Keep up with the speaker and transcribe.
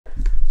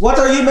What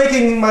are you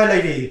making, my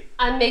lady?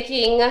 I'm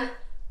making,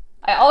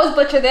 I always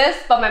butcher this,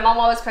 but my mom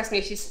always corrects me.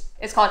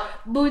 It's called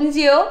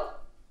bunzio.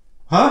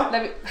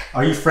 Huh?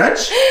 Are you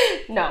French?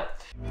 No.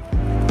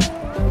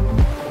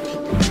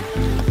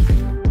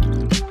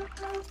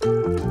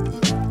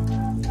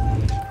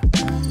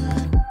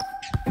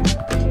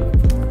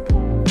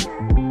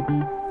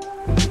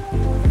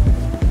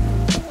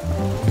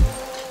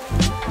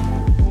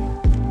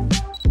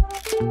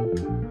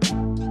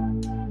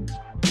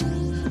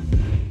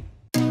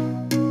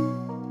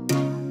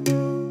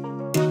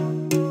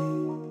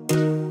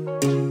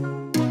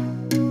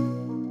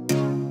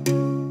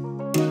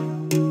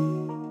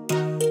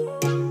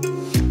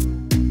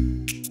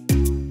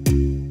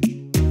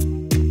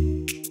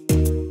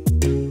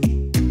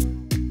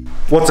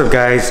 What's up,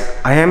 guys?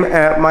 I am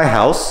at my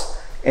house,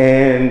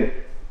 and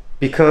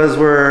because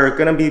we're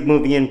gonna be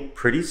moving in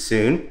pretty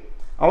soon,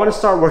 I want to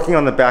start working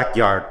on the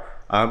backyard.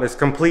 It's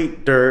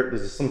complete dirt.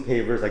 There's some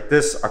pavers like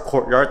this. Our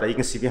courtyard that you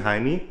can see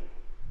behind me,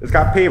 it's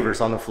got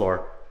pavers on the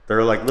floor.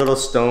 They're like little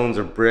stones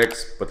or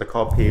bricks, but they're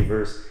called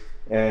pavers.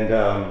 And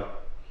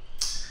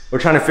we're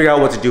trying to figure out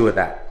what to do with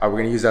that. Are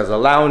we gonna use it as a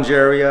lounge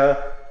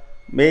area?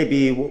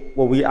 Maybe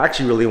what we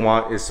actually really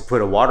want is to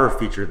put a water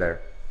feature there.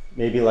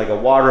 Maybe like a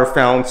water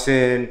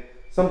fountain,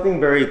 something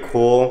very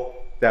cool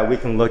that we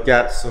can look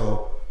at.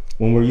 So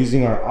when we're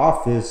using our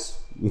office,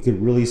 we could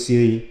really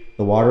see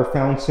the water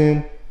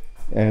fountain.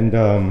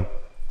 And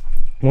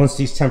once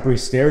these temporary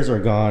stairs are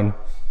gone,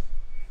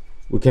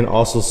 we can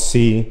also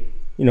see,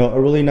 you know,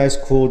 a really nice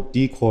cool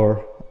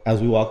decor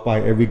as we walk by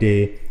every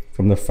day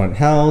from the front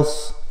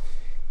house.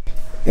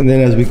 And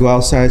then as we go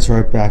outside to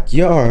our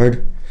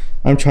backyard,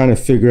 I'm trying to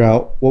figure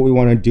out what we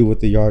want to do with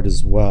the yard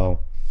as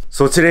well.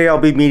 So today I'll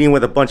be meeting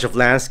with a bunch of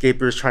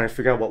landscapers trying to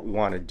figure out what we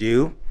want to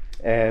do.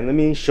 And let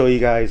me show you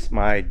guys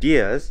my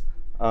ideas.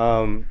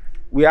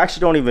 We actually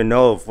don't even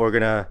know if we're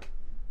gonna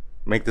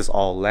make this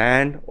all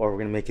land or we're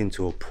gonna make it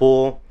into a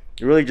pool.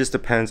 It really just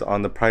depends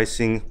on the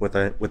pricing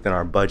within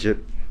our budget.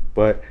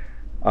 But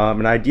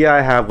an idea I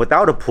have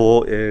without a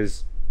pool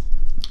is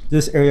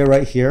this area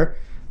right here.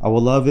 I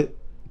would love it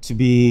to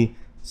be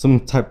some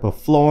type of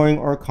flooring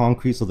or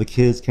concrete so the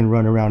kids can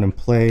run around and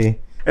play.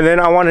 And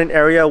then I want an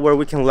area where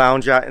we can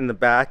lounge out in the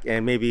back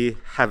and maybe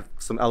have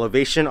some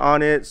elevation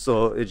on it,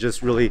 so it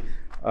just really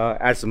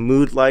adds some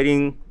mood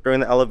lighting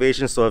during the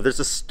elevation. So if there's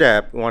a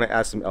step, we want to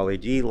add some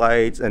LED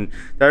lights, and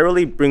that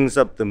really brings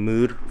up the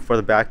mood for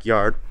the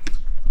backyard.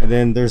 And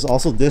then there's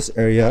also this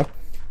area.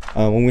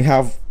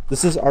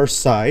 This is our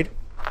side.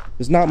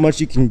 There's not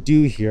much you can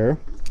do here,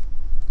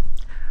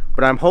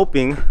 but I'm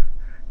hoping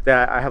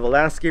that I have a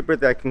landscaper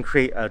that can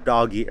create a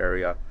doggy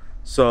area.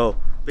 So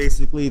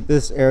basically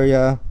this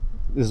area,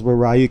 this is where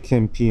Ryu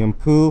can pee and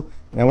poo,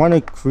 and I want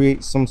to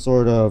create some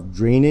sort of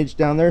drainage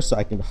down there so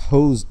I can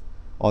hose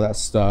all that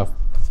stuff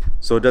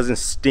so it doesn't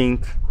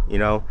stink, you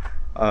know,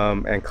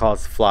 and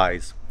cause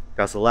flies.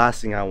 That's the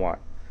last thing I want.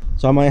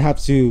 So I might have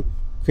to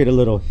create a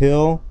little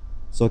hill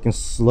so it can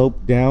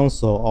slope down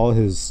so all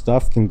his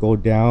stuff can go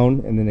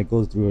down, and then it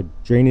goes through a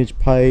drainage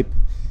pipe.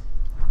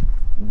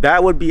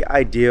 That would be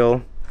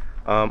ideal.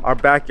 Our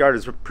backyard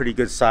is a pretty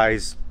good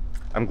size.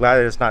 I'm glad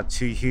that it's not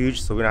too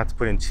huge, so we don't have to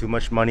put in too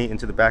much money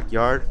into the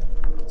backyard.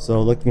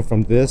 So looking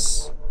from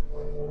this,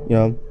 you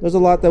know, there's a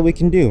lot that we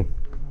can do.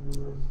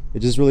 It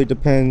just really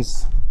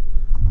depends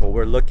what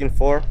we're looking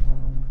for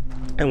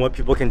and what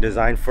people can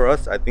design for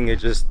us. I think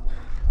it's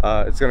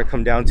gonna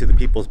come down to the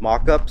people's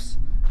mock-ups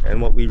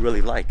and what we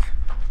really like.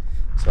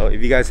 So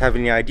if you guys have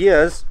any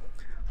ideas,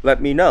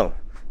 let me know.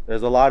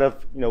 There's a lot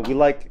of, you know, we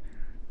like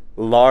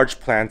large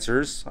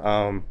planters.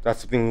 That's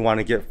something we want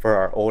to get for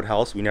our old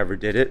house. We never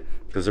did it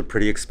because they're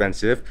pretty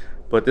expensive,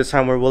 but this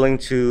time we're willing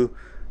to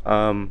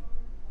do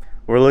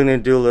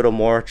a little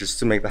more just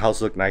to make the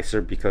house look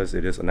nicer, because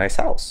it is a nice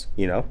house,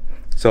 you know.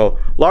 So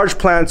large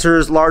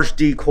planters, large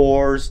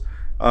decors,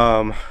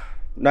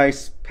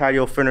 nice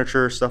patio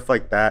furniture, stuff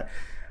like that.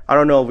 I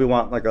don't know if we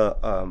want like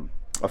a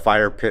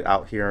fire pit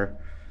out here.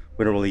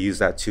 We don't really use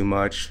that too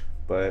much,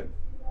 but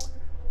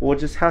we'll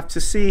just have to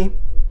see.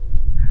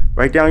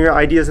 Write down your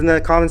ideas in the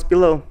comments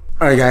below.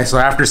 All right, guys, so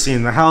after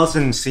seeing the house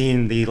and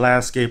seeing the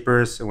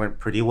landscapers, it went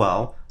pretty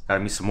well. Gotta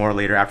meet some more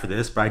later after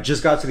this, but I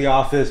just got to the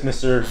office.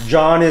 Mr.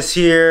 John is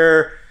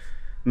here.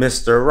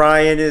 Mr.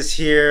 Ryan is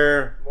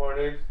here.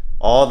 Morning.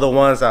 All the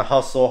ones that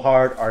hustle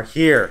hard are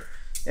here.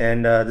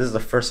 And this is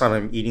the first time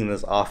I'm eating in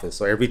this office.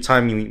 So every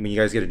time when you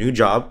guys get a new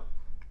job,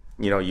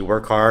 you know, you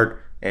work hard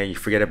and you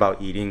forget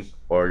about eating,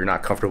 or you're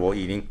not comfortable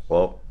eating.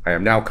 Well, I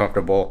am now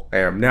comfortable. I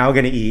am now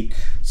gonna eat.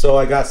 So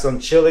I got some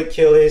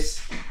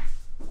chilaquiles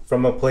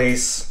from a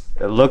place.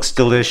 It looks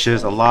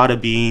delicious, a lot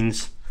of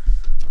beans.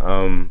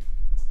 It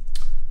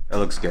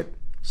looks good.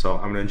 So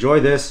I'm gonna enjoy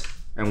this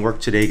and work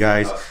today,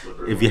 guys.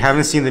 If you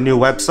haven't seen the new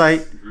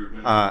website,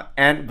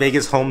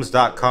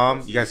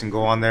 antvegashomes.com, you guys can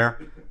go on there.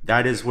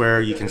 That is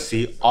where you can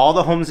see all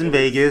the homes in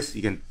Vegas.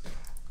 You can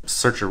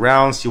search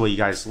around, see what you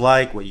guys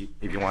like,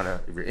 if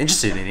you're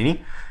interested in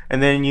any,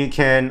 and then you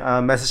can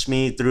message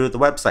me through the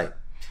website.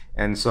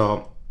 And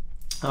so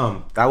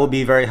That would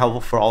be very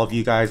helpful for all of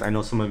you guys. I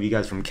know some of you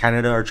guys from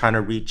Canada are trying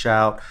to reach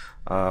out.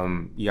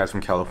 You guys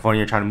from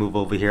California are trying to move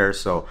over here.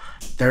 So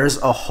there's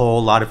a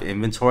whole lot of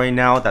inventory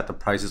now that the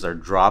prices are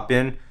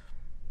dropping.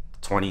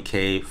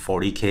 20K,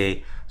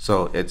 40K.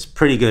 So it's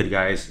pretty good,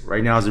 guys.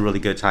 Right now is a really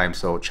good time.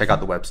 So check out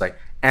the website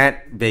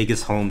at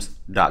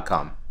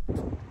vegashomes.com.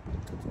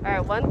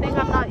 Alright, one thing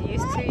I'm not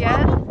used to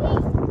yet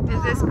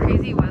is this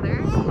crazy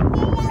weather.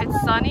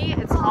 It's sunny,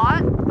 it's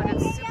hot, but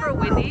it's super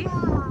windy,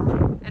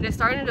 and it's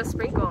starting to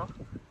sprinkle.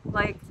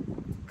 Like,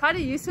 kind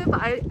of used to it,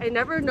 but I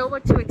never know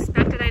what to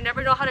expect, and I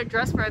never know how to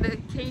dress for the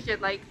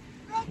occasion. Like,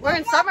 we're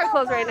in summer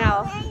clothes right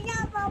now.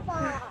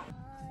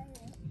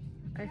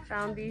 I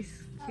found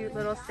these cute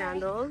little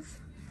sandals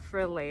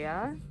for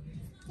Leia.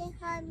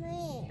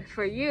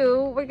 For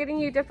you, we're getting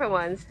you different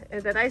ones.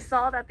 And then I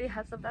saw that they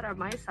had some that are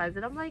my size,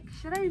 and I'm like,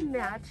 should I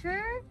match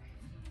her?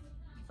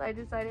 So I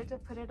decided to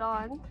put it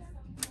on.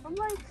 I'm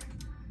like,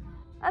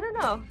 I don't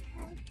know.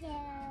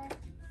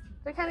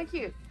 They're kind of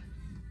cute.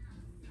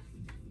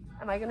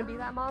 Am I gonna be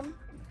that mom?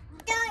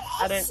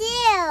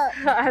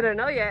 I don't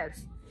know yet.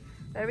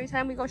 Every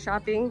time we go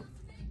shopping,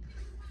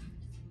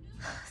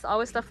 it's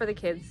always stuff for the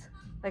kids.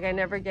 Like, I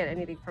never get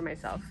anything for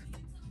myself.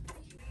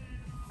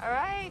 All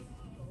right.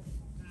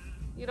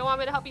 You don't want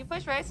me to help you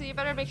push, right? So you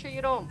better make sure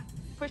you don't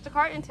push the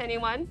cart into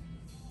anyone.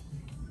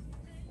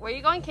 Where are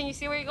you going? Can you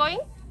see where you're going?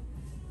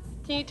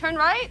 Can you turn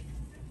right?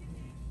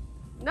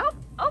 Nope.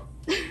 Oh.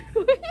 Where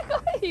are you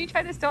going? You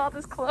trying to steal all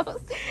this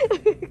clothes?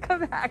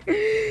 Come back.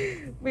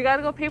 We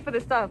gotta go pay for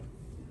this stuff.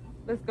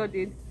 Let's go,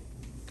 dude.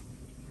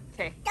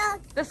 Okay.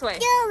 This way.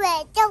 Do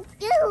it. Don't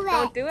do it.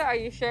 Don't do it? Are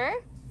you sure?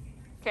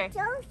 Okay.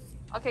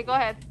 Okay, go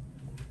ahead.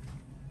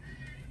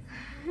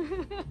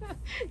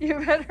 You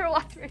better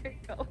watch where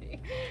you're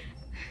going.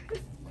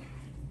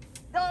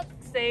 Don't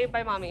stay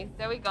by mommy.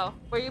 There we go.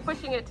 Where are you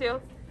pushing it to?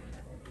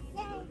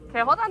 Okay,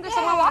 hold on. There's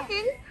someone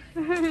walking.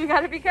 You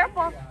gotta be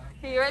careful.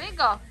 Okay, you ready?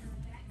 Go.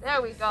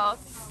 There we go.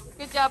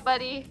 Good job,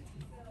 buddy.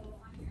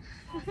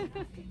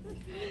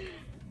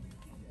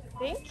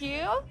 Thank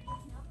you.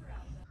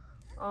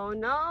 Oh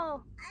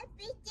no.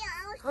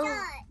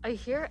 I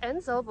hear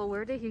Enzo, but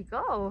where did he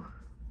go?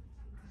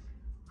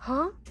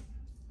 Huh?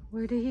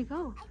 Where did he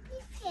go?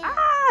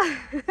 Ah!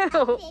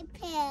 Enzo.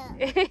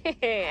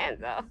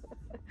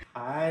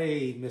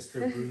 Hi,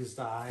 Mr. Bruised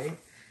Eye.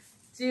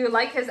 Do you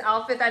like his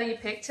outfit that he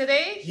picked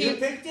today? You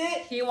picked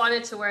it? He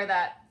wanted to wear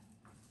that.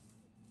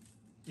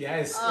 Yeah,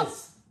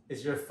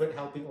 is your foot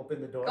helping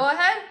open the door? Go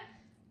ahead.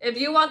 If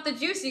you want the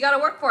juice, you gotta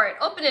work for it.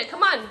 Open it.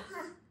 Come on.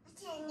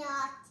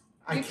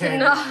 I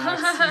cannot.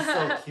 He's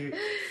so cute.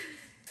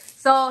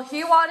 So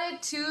he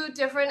wanted 2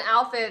 different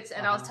outfits,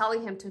 and I was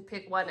telling him to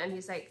pick one, and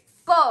he's like,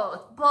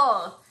 both.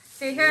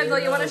 Okay, here,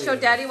 Enzo, you want to show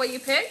Daddy what you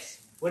picked?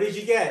 What did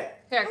you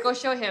get? Here, go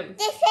show him.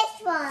 This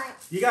one.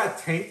 You got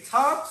tank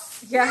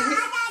tops? Yeah,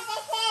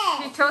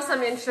 he chose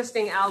some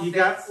interesting outfits. You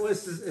got, what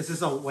is this? Is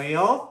this a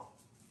whale?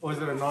 Or is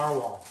it a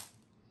narwhal?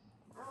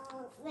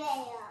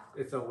 Whale.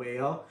 It's a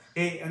whale.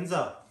 Hey,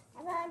 Enzo.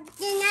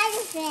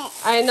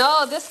 I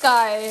know, this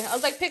guy. I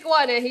was like, pick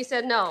one, and he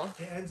said no.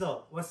 Hey,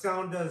 Enzo, what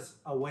sound does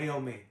a whale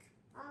make?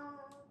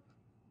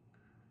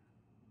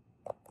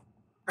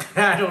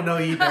 I don't know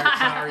either,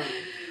 sorry.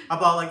 How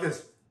about like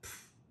this?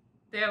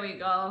 There we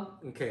go.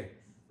 Okay,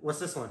 what's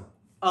this one?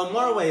 Oh,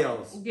 more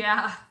whales.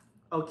 Yeah.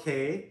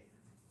 Okay,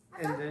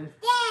 and then...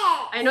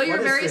 I know you're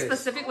What is very this?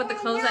 specific with the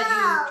clothes that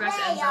you dress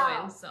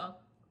Enzo in, so.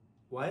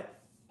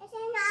 What? It's a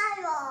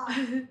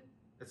narwhal.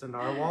 It's a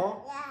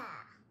narwhal? Yeah.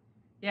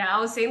 Yeah,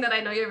 I was saying that I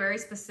know you're very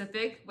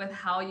specific with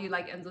how you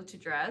like Enzo to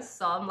dress.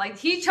 So I'm like,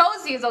 he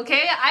chose these,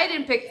 okay? I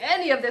didn't pick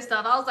any of this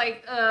stuff. I was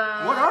like,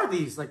 What are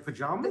these? Like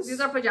pajamas? These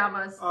are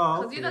pajamas.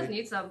 Oh, Because he does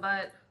need some,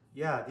 but...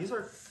 Yeah, these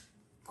are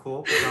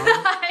cool pajamas.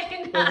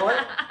 I know. But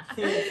what?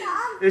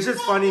 It's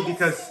just funny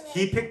because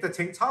he picked the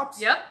tank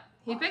tops? Yep,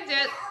 he picked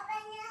it.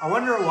 I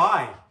wonder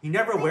why. He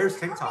never wears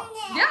tank tops.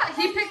 Yeah,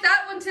 he picked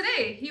that one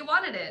today. He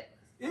wanted it.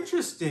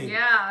 Interesting.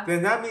 Yeah.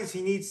 Then that means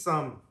he needs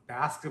some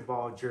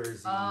basketball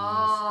jerseys.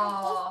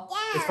 Oh.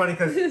 It's funny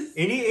because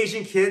any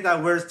Asian kid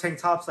that wears tank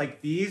tops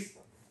like these,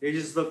 they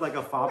just look like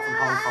a fob from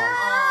Hong Kong.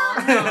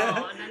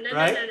 Oh, no,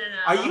 Right? no.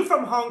 Are you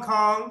from Hong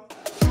Kong?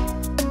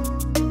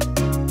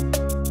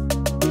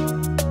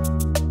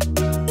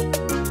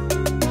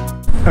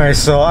 Alright,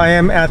 so I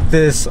am at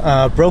this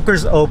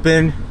Brokers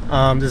Open.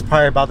 This is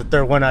probably about the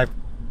 3rd one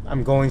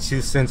I'm going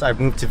to since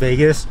I've moved to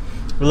Vegas.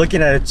 We're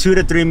looking at a $2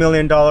 to $3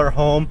 million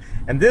home,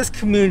 and this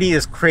community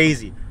is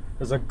crazy.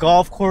 There's a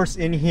golf course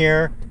in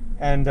here,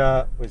 and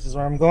this is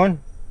where I'm going?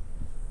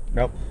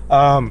 Nope.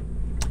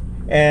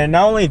 And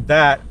not only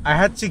that, I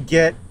had to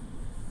get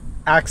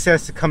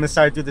access to come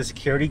inside through the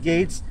security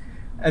gates,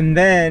 and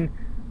then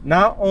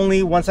not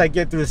only once I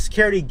get through the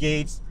security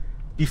gates,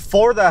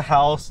 before the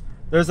house,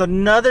 there's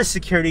another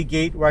security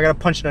gate where I gotta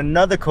punch in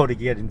another code to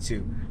get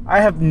into.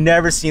 I have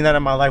never seen that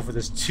in my life where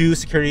there's 2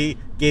 security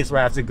gates where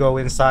I have to go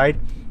inside.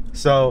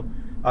 So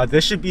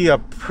this should be a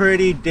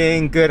pretty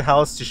dang good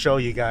house to show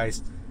you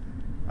guys.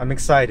 I'm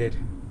excited.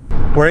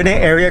 We're in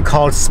an area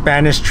called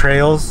Spanish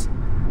Trails.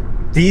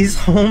 These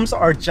homes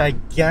are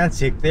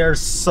gigantic. They are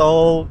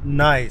so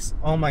nice.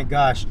 Oh my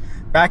gosh.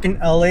 Back in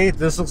LA,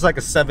 this looks like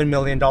a $7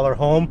 million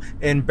home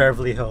in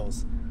Beverly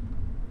Hills.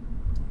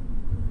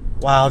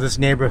 Wow, this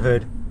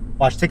neighborhood.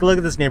 Watch, take a look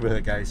at this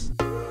neighborhood, guys.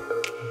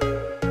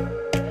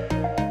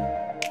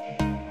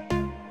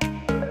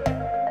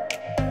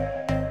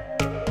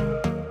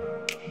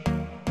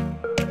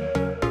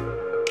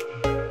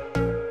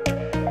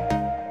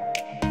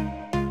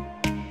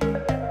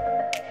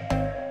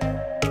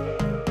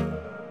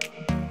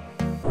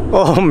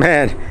 Oh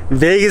man,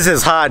 Vegas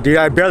is hot, dude.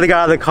 I barely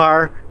got out of the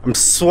car. I'm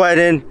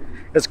sweating.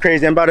 It's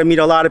crazy. I'm about to meet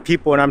a lot of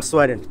people and I'm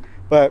sweating.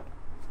 But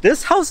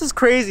this house is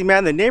crazy,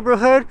 man. The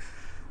neighborhood,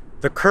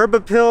 the curb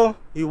appeal.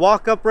 You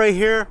walk up right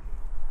here.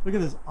 Look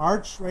at this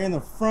arch right in the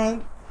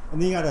front.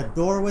 And then you got a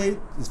doorway.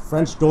 These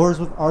French doors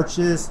with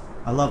arches.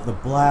 I love the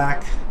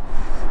black.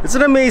 It's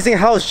an amazing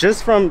house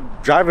just from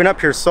driving up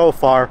here so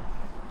far.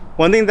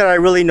 One thing that I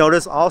really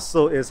noticed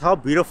also is how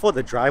beautiful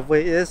the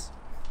driveway is.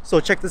 So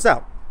check this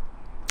out.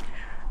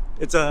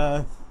 It's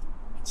a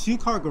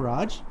 2-car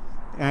garage,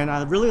 and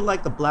I really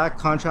like the black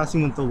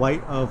contrasting with the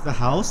white of the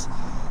house.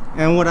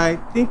 And what I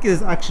think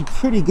is actually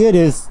pretty good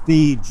is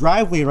the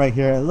driveway right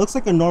here. It looks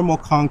like a normal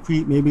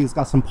concrete. Maybe it's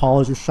got some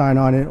polish or shine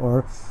on it,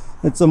 or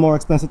it's a more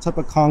expensive type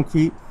of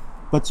concrete.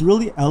 But to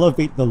really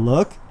elevate the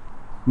look,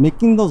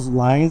 making those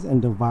lines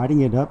and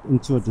dividing it up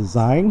into a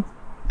design,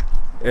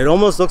 it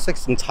almost looks like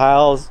some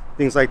tiles,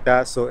 things like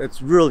that. So it's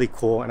really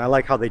cool, and I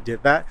like how they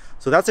did that.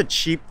 So that's a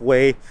cheap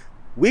way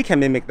we can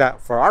mimic that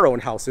for our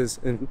own houses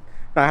and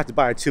not have to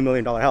buy a $2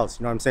 million house.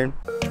 You know what I'm saying?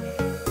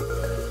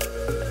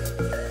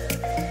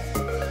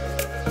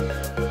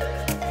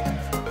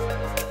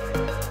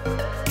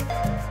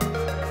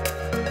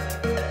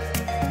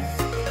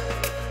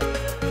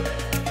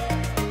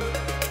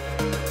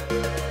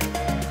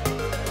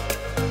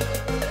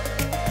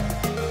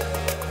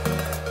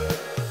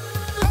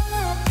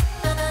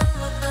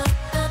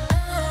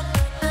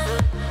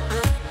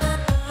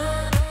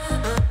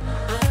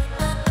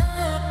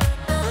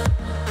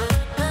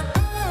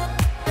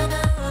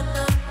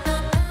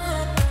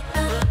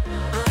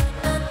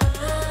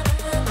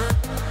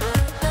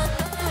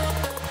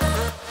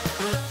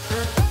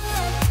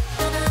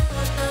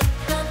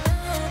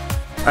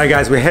 All right,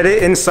 guys, we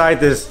headed inside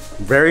this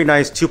very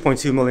nice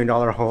 $2.2 million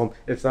home.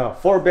 It's a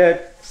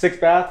 4-bed,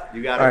 6-bath.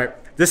 You got it. All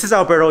right, this is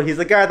Alberto. He's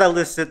the guy that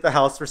listed the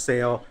house for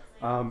sale.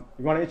 You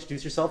want to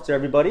introduce yourself to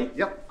everybody?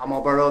 Yep, I'm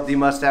Alberto, the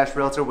Mustache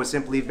Realtor with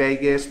Simply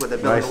Vegas with the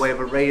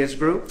Villanueva Reyes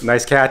Group.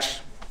 Nice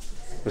catch.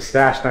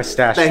 Mustache, nice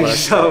stash. Thank you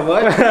so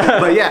much.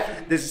 But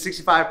yeah, this is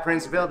 65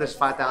 Princeville. This is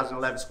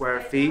 5,011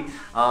 square feet.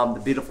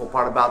 The beautiful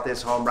part about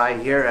this home right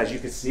here, as you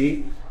can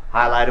see,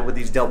 highlighted with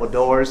these double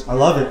doors. I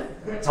love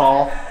it.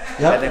 Tall,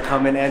 yep. And then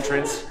come in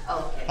entrance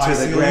High to the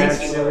ceilings. grand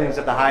ceilings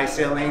of the high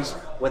ceilings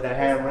with the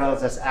handrails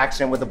that's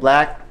accent with the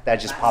black. That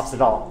just pops it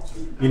all.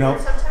 You know,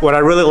 what I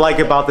really like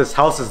about this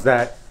house is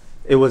that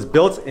it was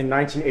built in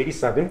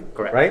 1987,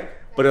 Correct. Right?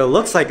 But it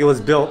looks like it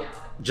was built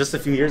just a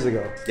few years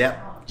ago.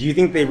 Yep. Do you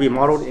think they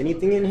remodeled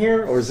anything in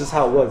here, or is this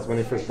how it was when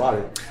they first bought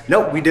it?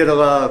 Nope, we did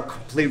a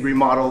complete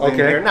remodel in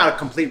Okay. here. Not a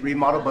complete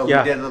remodel, but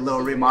Yeah. we did a little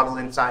remodel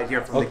inside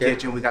here from the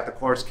kitchen. We got the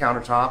coarse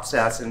countertops,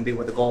 that's going to be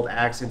with the gold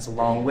accents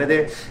along with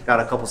it. Got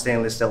a couple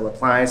stainless steel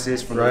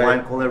appliances from the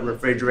wine cooler,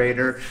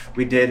 refrigerator.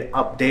 We did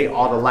update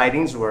all the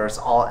lightings where it's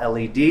all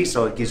LED,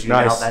 so it gives you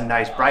now that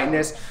nice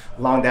brightness.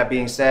 Along that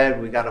being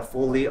said, we got a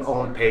fully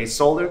owned paid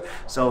solar,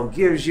 so it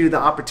gives you the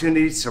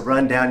opportunity to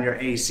run down your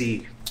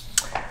AC.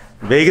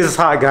 Vegas is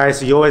hot, guys,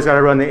 so you always got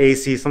to run the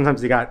AC.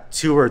 Sometimes you got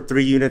 2 or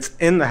 3 units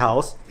in the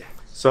house,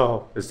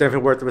 so it's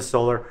definitely worth it with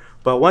solar.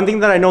 But one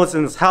thing that I noticed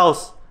in this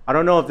house, I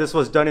don't know if this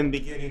was done in the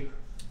beginning,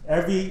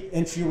 every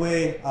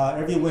entryway,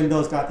 every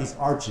window's got these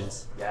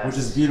arches, which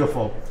is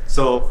beautiful.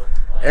 So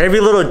every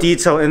little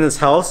detail in this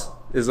house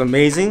is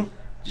amazing.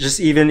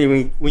 Just even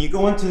when you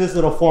go into this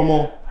little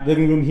formal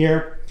living room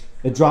here,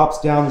 it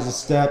drops down, there's a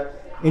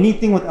step.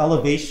 Anything with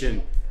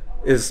elevation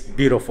is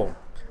beautiful.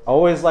 I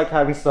always like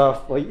having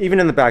stuff, like even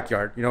in the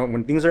backyard, you know,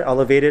 when things are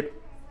elevated,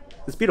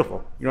 it's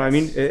beautiful. You know what I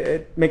mean?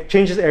 It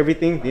changes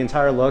everything, the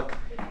entire look.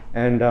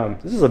 And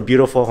this is a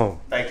beautiful home.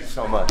 Thank you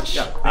so much.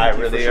 Yeah, I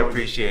really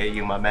appreciate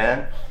you, my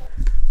man.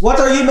 What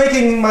are you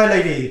making, my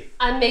lady?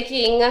 I'm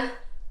making,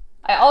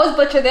 I always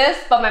butcher this,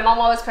 but my mom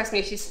always corrects me.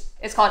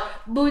 It's called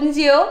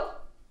bunzio.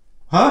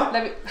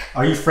 Huh?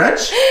 Are you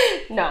French?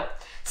 No.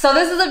 So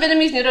this is a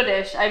Vietnamese noodle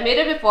dish. I made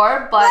it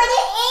before, but What are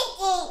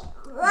you eating?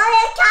 What are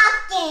you talking?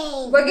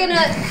 we're gonna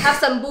have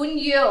some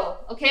bunzio,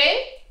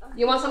 okay?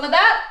 You want some of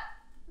that?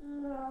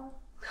 No.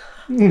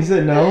 He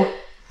said no.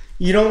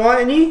 You don't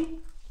want any?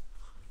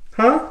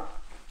 Huh?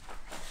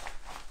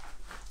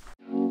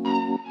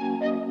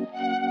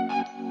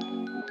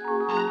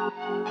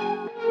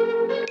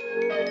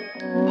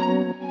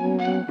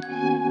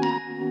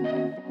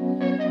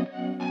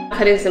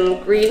 Cutting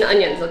some green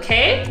onions,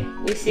 okay?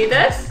 You see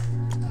this?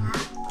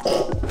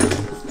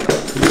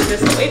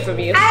 This away from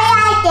you.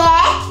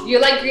 I like You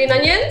like green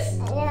onions?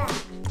 it. Yeah.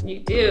 You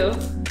do.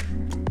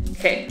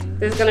 Okay,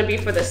 this is gonna be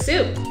for the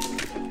soup.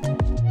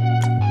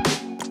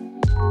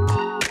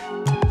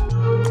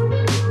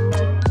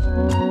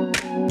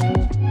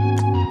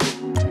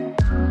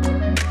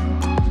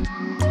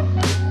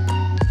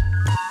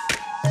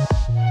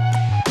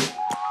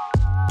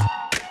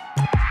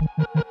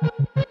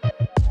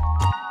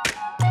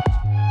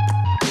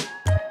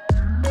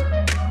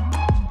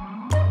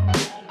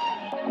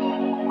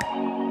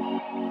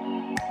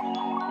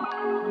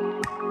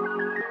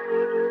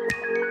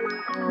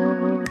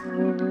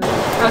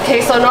 Okay,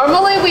 so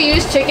normally we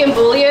use chicken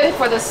bouillon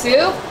for the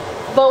soup,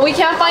 but we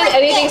can't find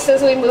anything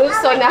since we moved,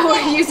 so now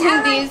we're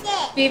using these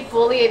beef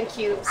bouillon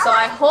cubes. So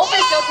I hope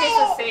it still tastes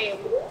the same.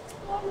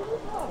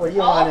 What do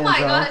you want, Oh my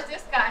Enzo? gosh,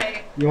 this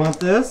guy. You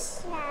want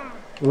this?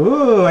 Yeah.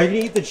 Ooh, are you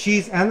gonna eat the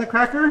cheese and the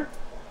cracker?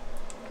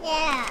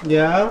 Yeah.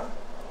 Yeah?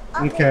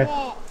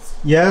 Okay.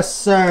 Yes,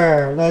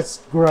 sir. Let's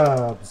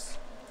grubs.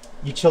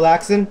 You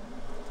chillaxing?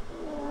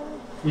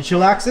 You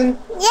chillaxing?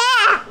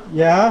 Yeah.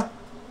 Yeah?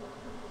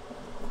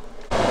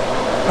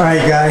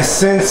 Alright guys,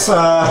 since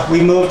we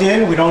moved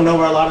in, we don't know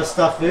where a lot of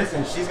stuff is,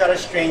 and she's got to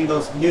strain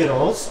those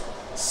noodles.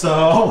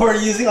 So we're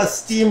using a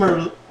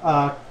steamer,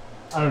 I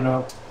don't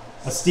know,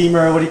 a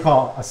steamer, what do you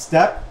call it? A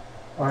step?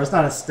 Or it's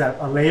not a step,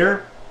 a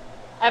layer?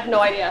 I have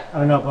no idea. I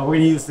don't know, but we're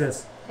going to use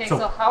this. Okay,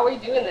 so how are we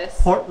doing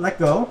this? Let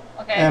go,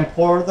 okay, and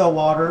pour the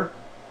water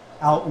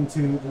out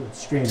into the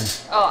strainer.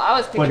 Oh, I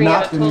was picturing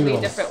it a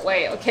totally different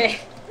way.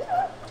 Okay.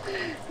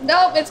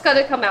 Nope, it's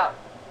gonna come out.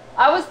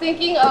 I was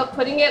thinking of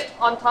putting it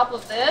on top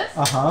of this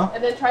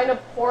and then trying to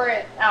pour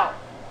it out.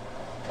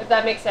 If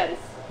that makes sense.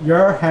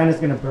 Your hand is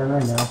gonna burn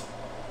right now.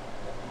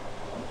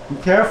 Be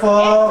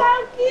careful.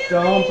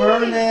 Don't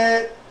burn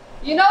it.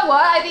 You know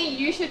what? I think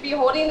you should be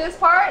holding this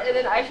part and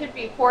then I should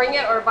be pouring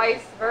it, or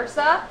vice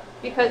versa,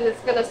 because it's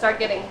gonna start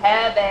getting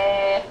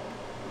heavy.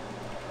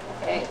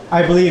 Okay.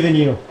 I believe in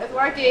you. It's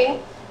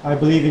working. I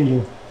believe in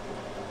you.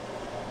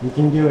 You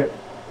can do it.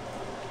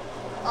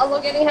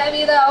 Also getting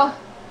heavy though.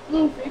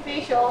 Free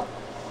facial.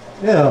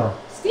 Yeah.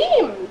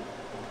 Steam.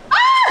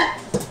 Ah!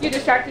 You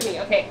distracted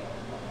me. Okay.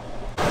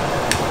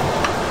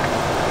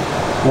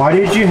 Why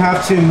did you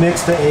have to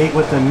mix the egg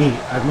with the meat?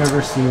 I've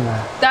never seen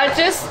that. That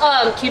just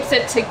keeps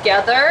it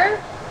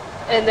together,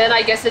 and then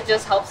I guess it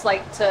just helps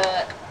like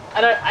to.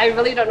 I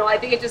really don't know. I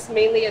think it just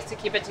mainly is to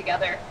keep it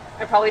together,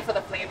 and probably for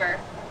the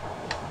flavor.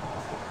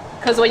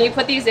 Because when you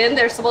put these in,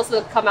 they're supposed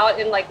to come out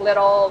in like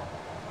little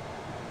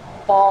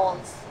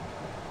balls.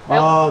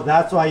 Oh,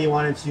 that's why you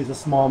wanted to use a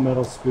small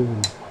metal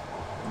spoon.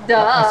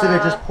 Duh. Instead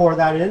of just pour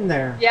that in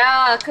there.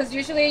 Yeah, because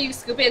usually you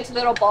scoop it into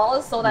little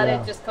balls so that Yeah.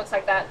 it just cooks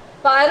like that.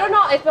 But I don't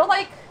know. I feel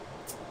like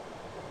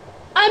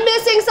I'm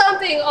missing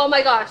something. Oh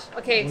my gosh.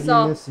 Okay, What so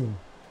are you missing?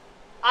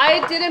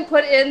 I didn't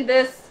put in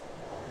this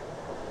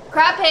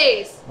crab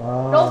paste.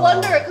 Oh. No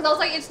wonder, because I was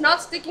like, it's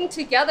not sticking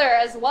together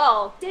as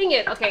well. Dang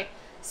it. Okay,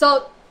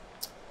 so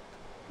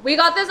we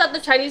got this at the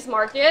Chinese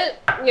market.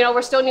 You know,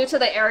 we're still new to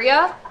the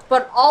area,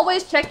 but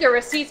always check your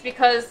receipts,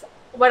 because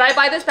when I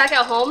buy this back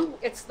at home,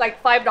 it's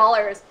like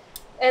 $5.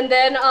 And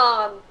then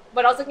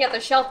when I was looking at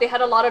the shelf, they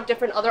had a lot of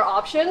different other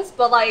options,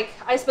 but like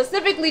I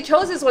specifically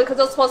chose this one because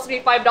it was supposed to be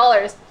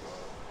 $5.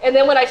 And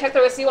then when I checked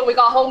the receipt when we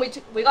got home,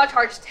 we got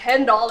charged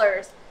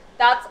 $10.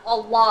 That's a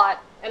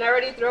lot. And I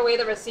already threw away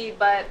the receipt,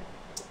 but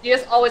you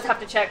just always have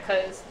to check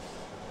because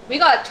we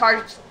got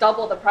charged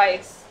double the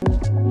price.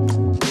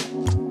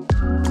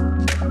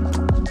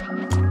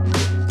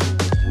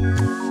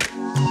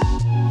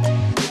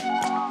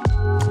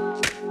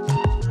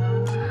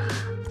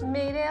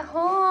 Made it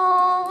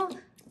home.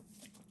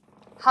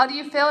 How do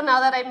you feel now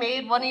that I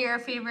made one of your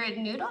favorite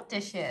noodle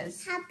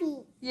dishes?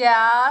 Happy. Yeah?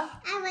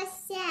 I was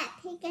sad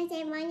because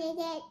I wanted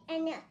it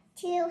in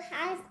two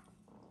houses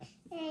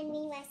and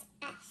we was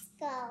at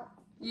school.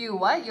 You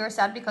what? You were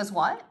sad because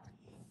what?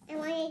 I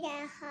wanted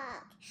a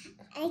hug.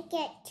 I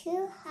get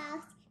two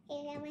hugs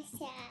and I was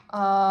sad.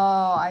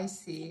 Oh, I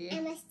see.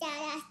 I was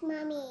sad as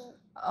mommy.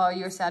 Oh,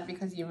 you're sad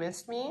because you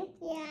missed me?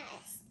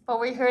 Yes. But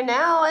we're here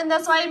now, and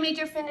that's why I made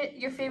your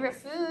favorite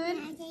food. I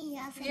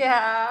love it.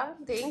 Yeah,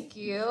 thank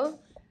you.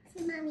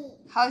 Mommy.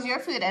 How's your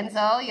food,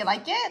 Enzo? You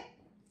like it?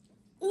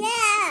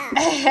 Yeah.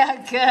 Yeah,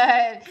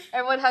 good.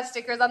 Everyone has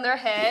stickers on their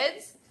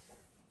heads.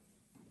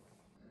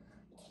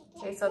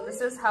 Okay, so this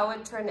is how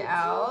it turned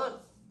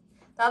out.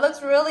 That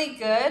looks really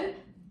good.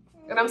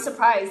 And I'm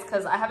surprised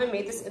because I haven't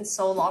made this in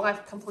so long. I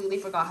completely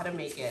forgot how to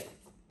make it.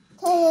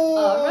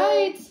 All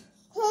right.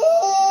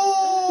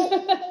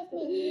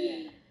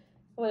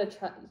 I want to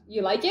try.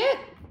 You like it?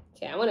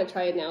 Okay, I want to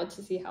try it now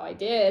to see how I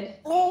did.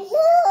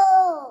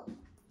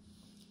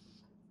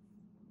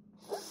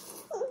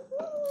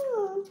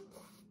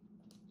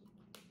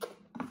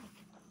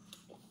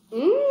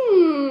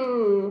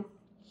 Mmm.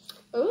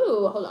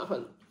 Ooh, hold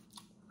on.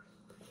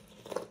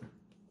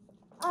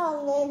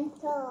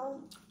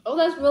 Oh,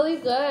 that's really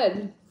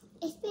good.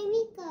 It's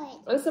very good.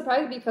 I'm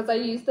surprised because I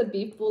used the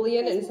beef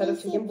bouillon instead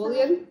of chicken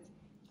bouillon.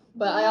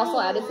 But I also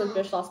added some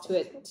fish sauce to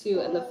it too,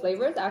 and the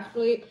flavors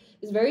actually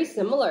is very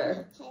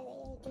similar.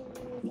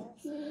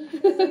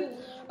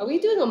 Are we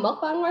doing a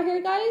mukbang right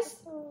here,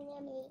 guys?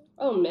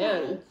 Oh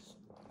man.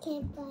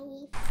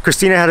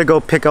 Christina had to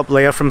go pick up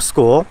Leia from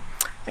school,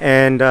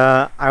 and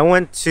I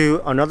went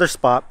to another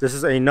spot. This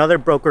is another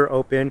broker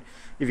open.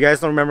 If you guys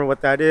don't remember what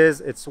that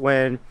is, it's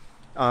when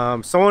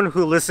someone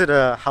who listed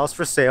a house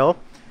for sale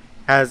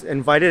has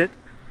invited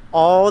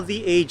all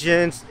the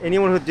agents,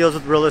 anyone who deals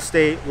with real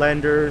estate,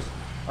 lenders,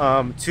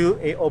 to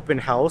a open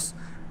house.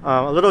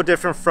 A little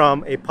different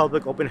from a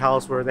public open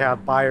house where they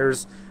have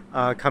buyers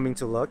coming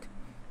to look.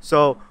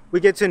 So we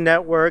get to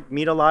network,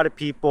 meet a lot of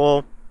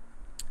people,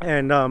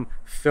 and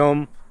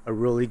film a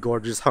really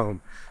gorgeous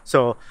home.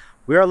 So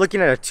we are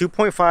looking at a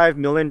 $2.5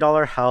 million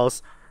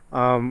house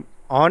on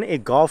a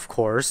golf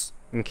course.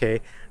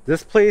 Okay,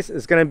 this place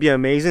is going to be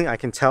amazing. I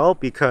can tell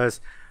because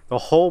the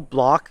whole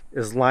block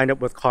is lined up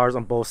with cars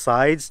on both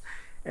sides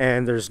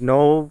and there's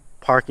no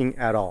parking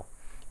at all.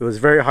 It was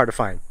very hard to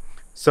find.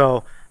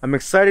 So I'm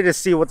excited to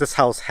see what this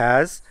house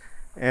has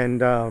and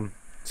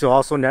to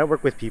also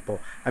network with people.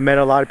 I met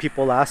a lot of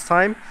people last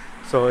time,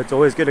 so it's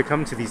always good to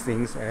come to these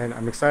things, and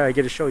I'm excited I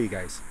get to show you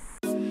guys.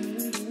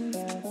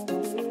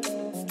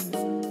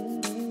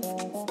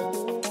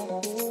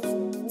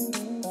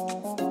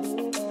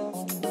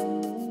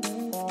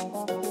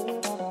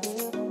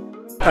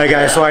 Alright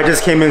guys, so I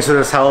just came into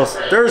this house.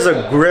 There's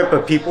a grip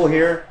of people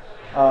here.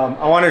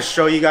 I want to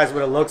show you guys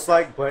what it looks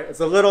like, but it's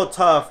a little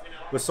tough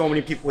with so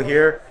many people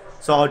here.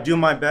 So I'll do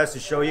my best to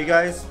show you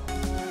guys.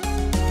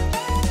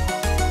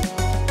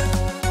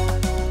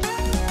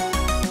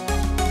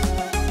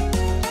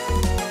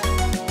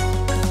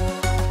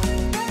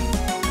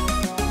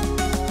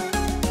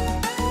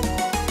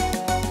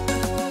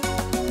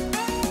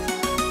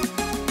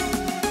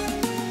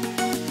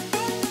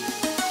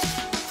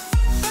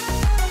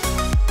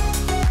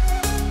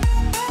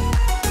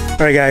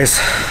 Alright guys,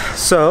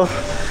 so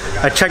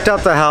I checked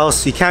out the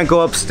house. You can't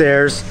go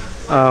upstairs,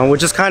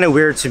 which is kind of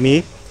weird to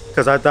me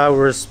because I thought we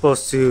were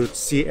supposed to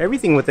see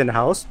everything within the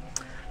house.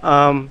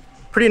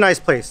 Pretty nice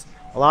place.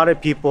 A lot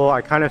of people.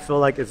 I kind of feel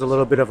like it's a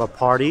little bit of a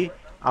party.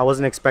 I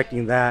wasn't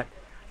expecting that.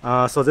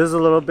 So this is a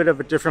little bit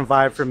of a different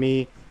vibe for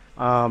me.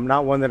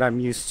 Not one that I'm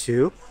used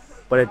to,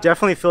 but it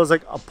definitely feels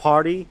like a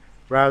party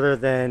rather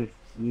than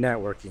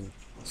networking.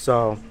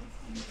 So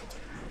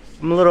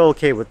I'm a little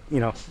okay with, you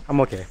know, I'm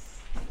okay.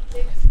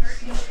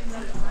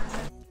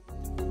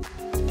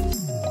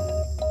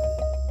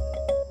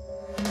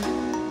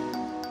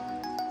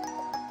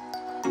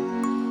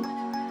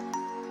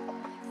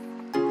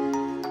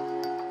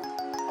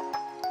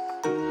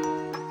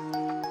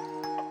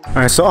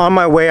 Alright, so on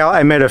my way out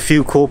I met a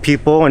few cool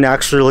people and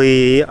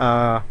actually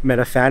met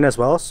a fan as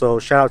well, so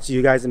shout out to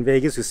you guys in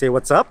Vegas who say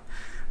what's up.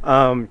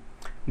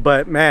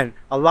 But man,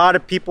 a lot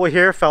of people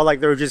here felt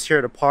like they were just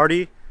here to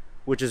party,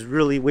 which is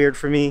really weird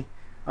for me.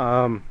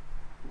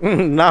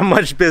 Not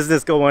much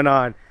business going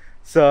on,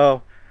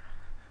 so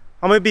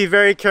I'm gonna be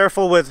very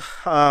careful with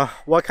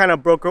what kind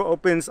of broker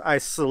opens I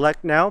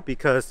select now,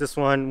 because this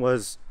one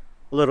was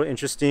a little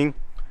interesting.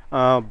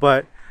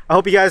 But I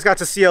hope you guys got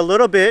to see a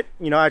little bit.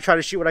 You know, I try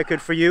to shoot what I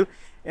could for you,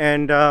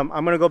 and I'm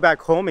gonna go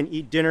back home and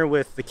eat dinner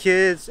with the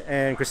kids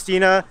and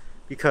Christina,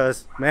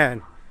 because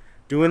man,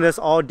 doing this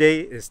all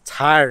day is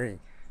tiring.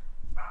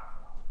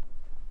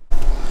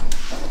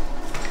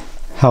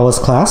 How was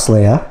class,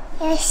 Leia?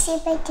 It was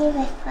super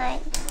duper fun.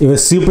 It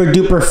was super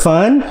duper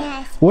fun?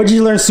 Yes. What did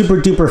you learn super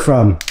duper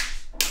from?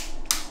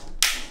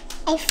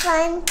 It's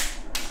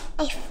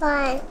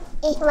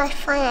my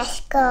fun at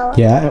school.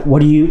 Yeah,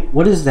 what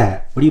is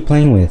that? What are you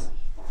playing with?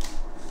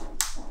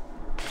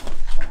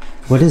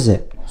 What is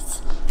it?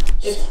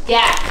 It's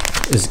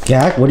gack. It's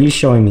gack? What are you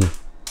showing me?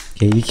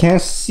 Okay, you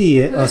can't see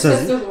it. Oh, it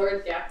says the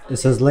word gack. it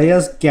says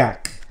Leia's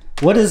gack.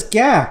 What is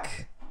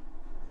gack?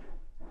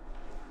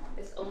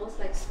 It's almost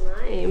like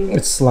slime.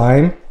 It's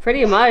slime.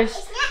 Pretty much.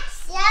 It's not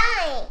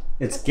slime.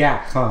 It's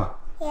gack, huh?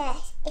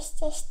 Yes, it's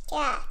just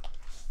gack.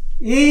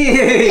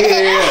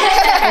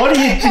 Yeah. What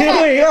are you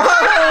doing?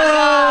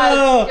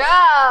 Oh!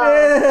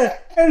 Go.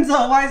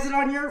 Enzo, why is it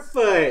on your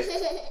foot?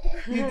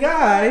 You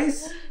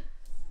guys,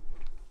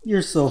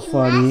 you're so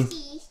funny.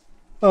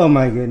 Oh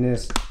my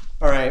goodness.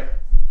 All right.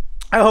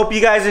 I hope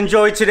you guys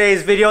enjoyed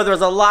today's video.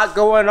 There's a lot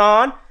going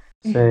on.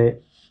 Say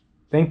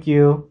thank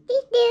you.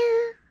 Thank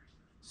you.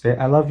 Say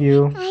I love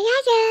you. I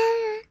love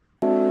you.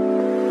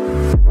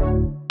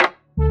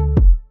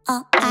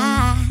 Oh,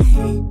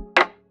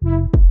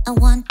 I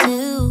want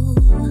to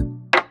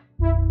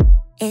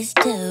is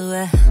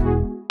to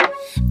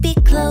be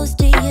close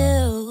to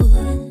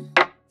you,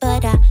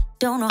 but I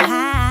don't know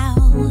how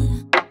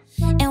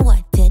and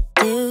what to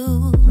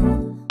do.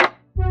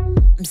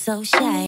 I'm so shy.